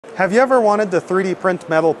Have you ever wanted to 3D print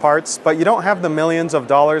metal parts, but you don't have the millions of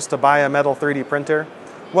dollars to buy a metal 3D printer?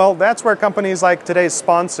 Well, that's where companies like today's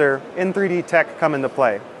sponsor, IN3DTEC, come into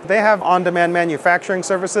play. They have on-demand manufacturing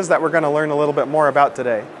services that we're going to learn a little bit more about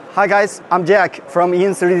today. Hi guys, I'm Jack from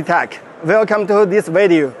IN3DTEC. Welcome to this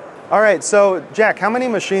video. All right, so Jack, how many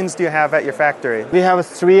machines do you have at your factory? We have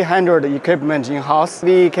 300 equipment in-house.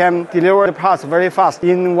 We can deliver the parts very fast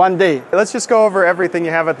in one day. Let's just go over everything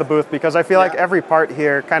you have at the booth because I feel like every part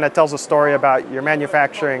here kind of tells a story about your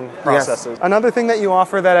manufacturing processes. Yes. Another thing that you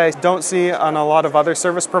offer that I don't see on a lot of other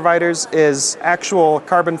service providers is actual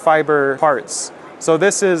carbon fiber parts. So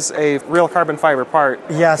this is a real carbon fiber part.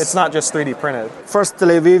 Yes. It's not just 3D printed.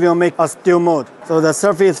 Firstly, we will make a steel mold. So the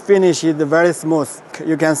surface finish is very smooth.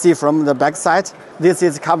 You can see from the back side. This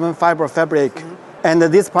is carbon fiber fabric. And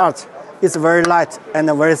this part is very light and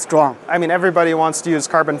very strong. I mean, everybody wants to use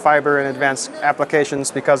carbon fiber in advanced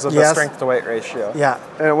applications because of the strength to weight ratio. Yeah.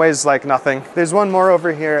 And it weighs like nothing. There's one more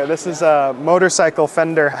over here. This is a motorcycle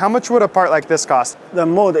fender. How much would a part like this cost? The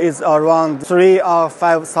mold is around $3,000 or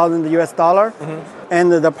 $5,000 US.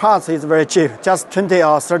 And the parts is very cheap, just $20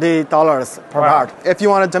 or $30 per part. If you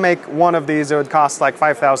wanted to make one of these, it would cost like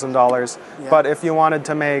 $5,000. But if you wanted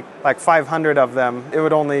to make like 500 of them, it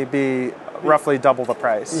would only be roughly double the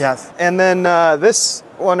price. Yes. And then this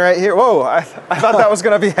one right here, whoa, I thought that was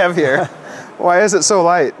going to be heavier. Why is it so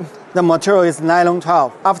light? The material is nylon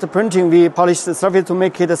 12. After printing, we polish the surface to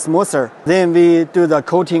make it smoother. Then we do the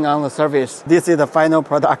coating on the surface. This is the final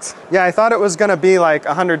product. Yeah, I thought it was going to be like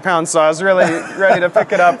 100 pounds, so I was really ready to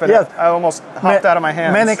pick it up, and I almost hopped out of my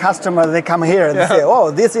hands. Many customers, they come here and say, oh,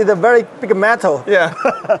 this is a very big metal. Yeah.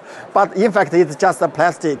 But in fact, it's just a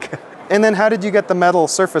plastic. And then how did you get the metal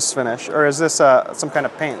surface finish? Or is this some kind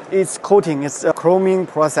of paint? It's coating. It's a chroming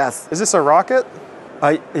process. Is this a rocket?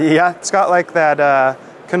 Yeah. It's got like that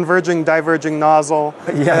converging, diverging nozzle.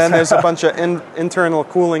 Yes. And then there's a bunch of internal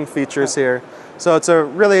cooling features here. So it's a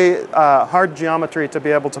really hard geometry to be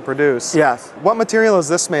able to produce. Yes. What material is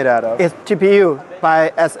this made out of? It's TPU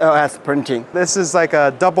by SLS printing. This is like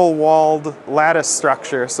a double-walled lattice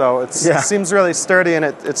structure, so it seems really sturdy and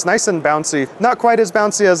it's nice and bouncy. Not quite as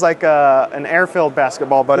bouncy as like an air-filled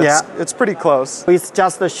basketball, but it's pretty close. It's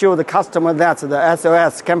just to show the customer that the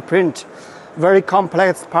SLS can print very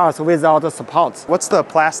complex parts without support. What's the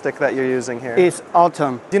plastic that you're using here? It's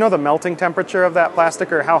Ultem. Do you know the melting temperature of that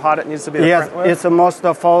plastic or how hot it needs to be to print with? Yes, it's almost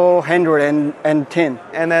 410.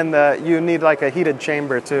 And then you need like a heated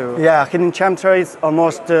chamber too. Yeah, heating temperature is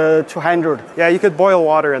almost 200. Yeah, you could boil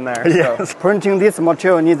water in there. Yes. So. Printing this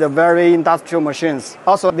material needs very industrial machines.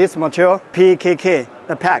 Also this material, PEKK.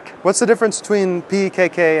 The PEKK. What's the difference between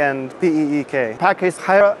PEKK and PEEK? PEKK is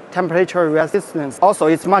higher temperature resistance. Also,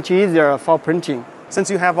 it's much easier for printing. Since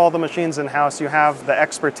you have all the machines in-house, you have the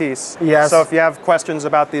expertise. Yes. So if you have questions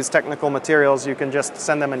about these technical materials, you can just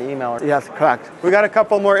send them an email. Yes, correct. We got a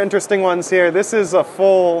couple more interesting ones here. This is a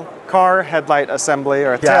full car headlight assembly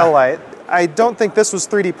or a tail light. I don't think this was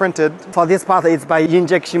 3D printed. For this part, it's by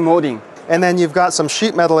injection molding. And then you've got some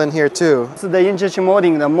sheet metal in here too. So the injection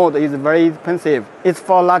molding, the mold is very expensive. It's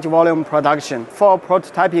for large volume production. For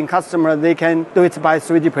prototyping customers, they can do it by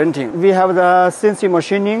 3D printing. We have the CNC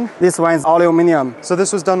machining. This one is aluminum. So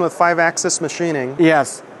this was done with 5-axis machining.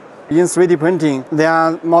 Yes. In 3D printing, there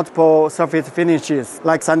are multiple surface finishes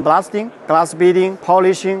like sandblasting, glass beading,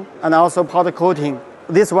 polishing, and also powder coating.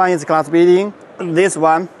 This one is glass beading. This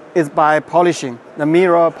one is by polishing, the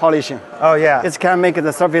mirror polishing. Oh yeah. It can make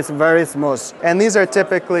the surface very smooth. And these are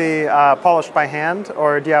typically polished by hand,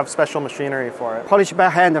 or do you have special machinery for it? Polish by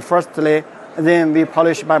hand firstly, then we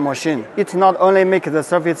polish by machine. It not only makes the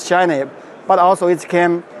surface shiny, but also it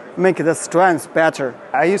can make the strength better.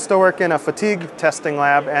 I used to work in a fatigue testing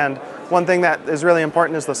lab, and one thing that is really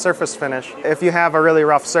important is the surface finish. If you have a really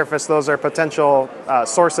rough surface, those are potential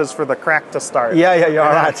sources for the crack to start. Yeah, you're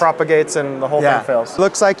right. It propagates and the whole thing fails.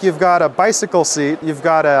 Looks like you've got a bicycle seat, you've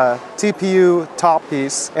got a TPU top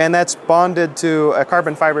piece, and that's bonded to a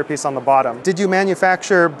carbon fiber piece on the bottom. Did you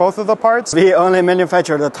manufacture both of the parts? We only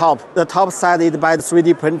manufacture the top. The top side is by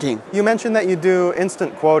 3D printing. You mentioned that you do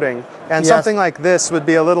instant quoting, and something like this would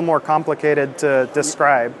be a little more complicated to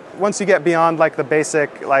describe. Once you get beyond like the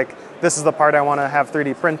basic, like this is the part I want to have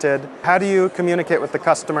 3D printed, how do you communicate with the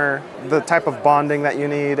customer the type of bonding that you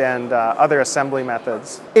need and other assembly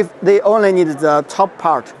methods? If they only need the top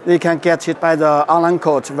part, they can get it by the online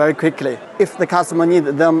code very quickly. If the customer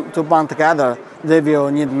needs them to bond together, they will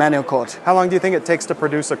need manual code. How long do you think it takes to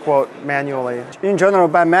produce a quote manually? In general,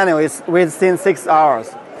 by manual, it's within 6 hours.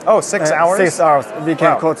 Oh, 6 hours? 6 hours. We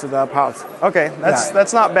can coat the parts. Okay,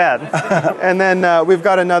 that's not bad. And then we've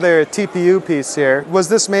got another TPU piece here. Was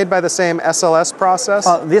this made by the same SLS process?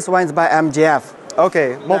 This one is by MJF.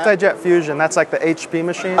 Okay, multi-jet fusion, that's like the HP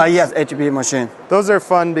machine? Yes, HP machine. Those are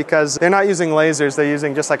fun because they're not using lasers, they're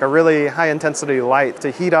using just like a really high intensity light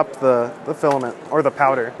to heat up the filament or the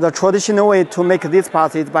powder. The traditional way to make this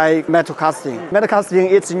part is by metal casting. Metal casting,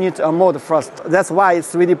 it needs a mold first. That's why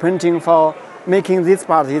 3D printing for making this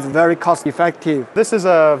part is very cost effective. This is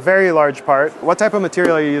a very large part. What type of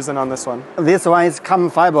material are you using on this one? This one is carbon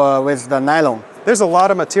fiber with the nylon. There's a lot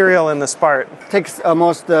of material in this part. Takes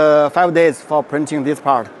almost 5 days for printing this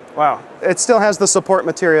part. Wow. It still has the support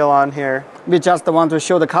material on here. We just want to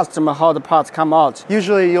show the customer how the parts come out.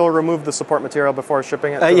 Usually you'll remove the support material before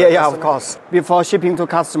shipping it to the yeah, of course. Before shipping to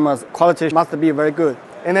customers, quality must be very good.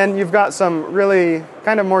 And then you've got some really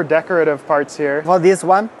kind of more decorative parts here. For this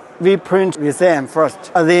one, we print Resin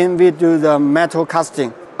first, and then we do the metal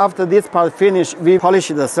casting. After this part finished, we polish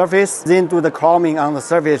the surface, then do the chroming on the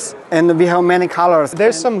surface. And we have many colors.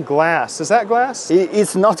 There's some glass. Is that glass?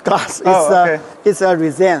 It's not glass. It's a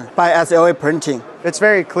resin by SLA printing. It's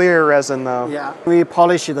very clear resin though. Yeah. We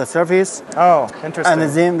polish the surface. Oh, interesting.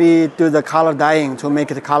 And then we do the color dyeing to make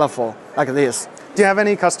it colorful, like this. Do you have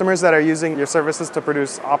any customers that are using your services to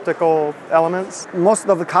produce optical elements? Most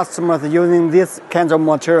of the customers using this kind of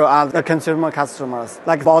material are the consumer customers,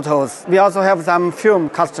 like bottles. We also have some film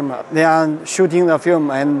customers. They are shooting the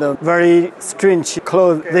film and very strange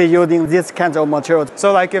clothes. They're using this kind of material.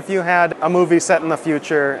 So like if you had a movie set in the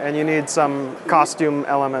future and you need some costume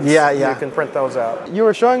elements, you can print those out. You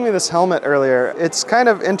were showing me this helmet earlier. It's kind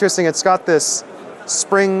of interesting. It's got this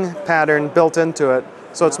spring pattern built into it.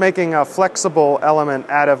 So it's making a flexible element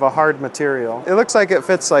out of a hard material. It looks like it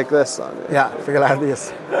fits like this on it. Yeah, figure like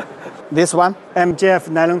this. This one, MJF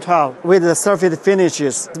Nylon 12, with the surface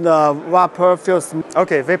finishes, the vapor fills.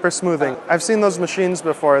 Okay, vapor smoothing. I've seen those machines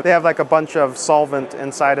before. They have like a bunch of solvent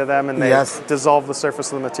inside of them and they dissolve the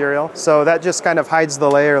surface of the material. So that just kind of hides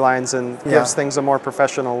the layer lines and gives things a more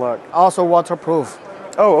professional look. Also waterproof.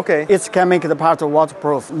 Oh, okay. It can make the part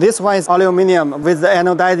waterproof. This one is aluminum with the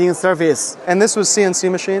anodizing surface. And this was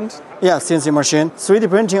CNC machined? Yeah, CNC machine. 3D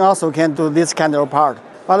printing also can do this kind of part.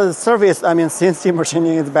 But the surface, CNC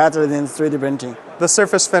machining is better than 3D printing. The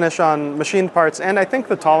surface finish on machined parts, and I think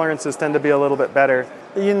the tolerances tend to be a little bit better.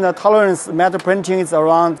 In the tolerance, metal printing is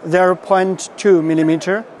around 0.2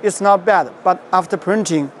 millimeter. It's not bad, but after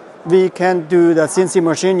printing, we can do the CNC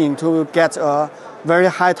machining to get a very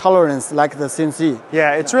high tolerance like the CNC.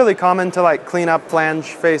 Yeah, it's really common to like clean up flange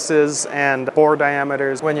faces and bore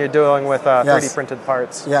diameters when you're dealing with 3D printed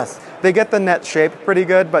parts. Yes. They get the net shape pretty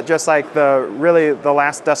good, but just like the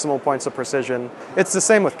last decimal points of precision. It's the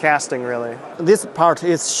same with casting, really. This part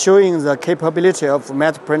is showing the capability of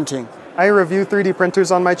metal printing. I review 3D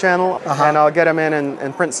printers on my channel, and I'll get them in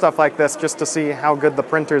and print stuff like this just to see how good the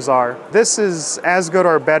printers are. This is as good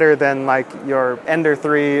or better than like your Ender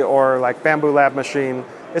 3 or like Bamboo Lab machine.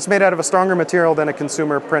 It's made out of a stronger material than a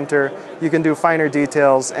consumer printer. You can do finer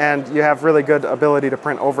details, and you have really good ability to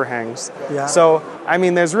print overhangs. Yeah. So,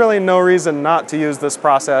 there's really no reason not to use this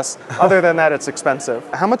process, other than that it's expensive.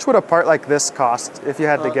 How much would a part like this cost, if you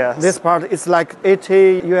had to guess? This part is like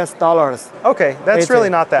 $80 US. Okay, that's really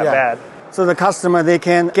not that bad. So the customer, they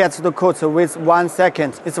can get the coat with 1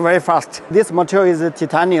 second. It's very fast. This material is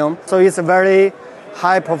titanium, so it's a very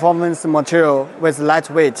high performance material with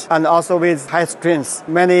lightweight and also with high strength.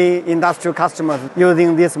 Many industrial customers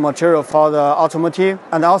using this material for the automotive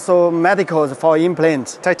and also medicals for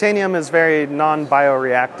implants. Titanium is very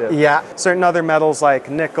non-bioreactive. Yeah. Certain other metals like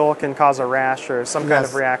nickel can cause a rash or some kind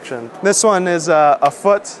of reaction. This one is a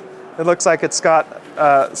foot. It looks like it's got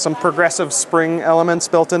some progressive spring elements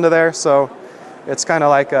built into there, so it's kind of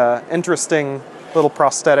like an interesting little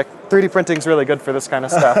prosthetic. 3D printing is really good for this kind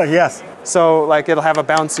of stuff. Yes. So like it'll have a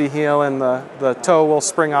bouncy heel and the toe will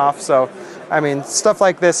spring off. So stuff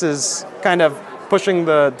like this is kind of pushing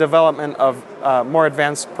the development of more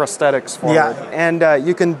advanced prosthetics forward. Yeah. And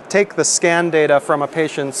you can take the scan data from a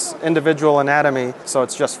patient's individual anatomy, so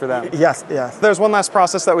it's just for them. Yes, yes. There's one last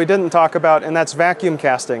process that we didn't talk about, and that's vacuum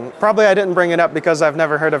casting. Probably I didn't bring it up because I've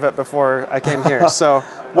never heard of it before I came here. So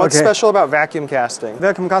what's special about vacuum casting?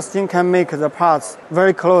 Vacuum casting can make the parts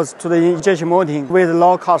very close to the injection molding with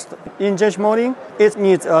low cost. Injection molding, it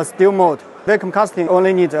needs a steel mold. Vacuum casting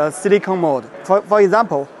only needs a silicone mold. For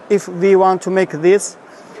example, if we want to make this,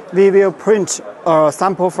 we will print a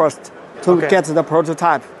sample first to get the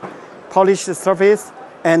prototype, polish the surface,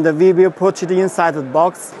 and we will put it inside the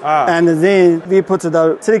box. And then we put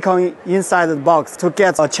the silicone inside the box to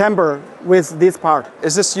get a chamber with this part.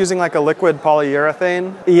 Is this using like a liquid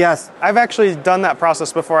polyurethane? Yes. I've actually done that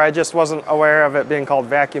process before. I just wasn't aware of it being called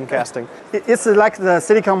vacuum casting. It's like the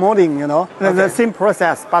silicone molding, you know, the same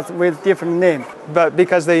process, but with different name. But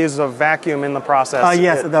because they use a vacuum in the process,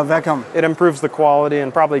 yes, the vacuum. It improves the quality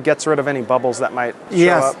and probably gets rid of any bubbles that might show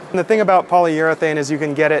up. And the thing about polyurethane is you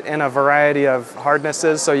can get it in a variety of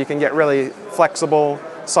hardnesses, so you can get really flexible,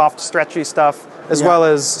 soft, stretchy stuff, as well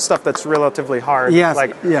as stuff that's relatively hard. Yes.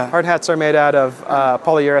 Like hard hats are made out of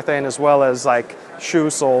polyurethane, as well as like shoe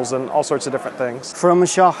soles and all sorts of different things. From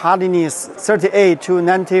shell hardness 38 to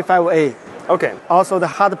 95A. Okay. Also the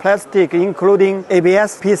hard plastic, including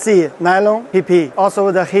ABS, PC, nylon, PP.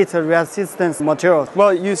 Also the heat resistance materials.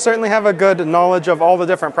 Well, you certainly have a good knowledge of all the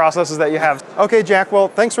different processes that you have. Okay, Jack, well,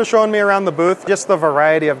 thanks for showing me around the booth. Just the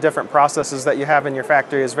variety of different processes that you have in your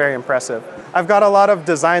factory is very impressive. I've got a lot of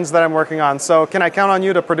designs that I'm working on, so can I count on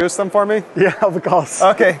you to produce them for me? Yeah, of course.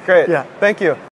 Okay, great. Yeah. Thank you.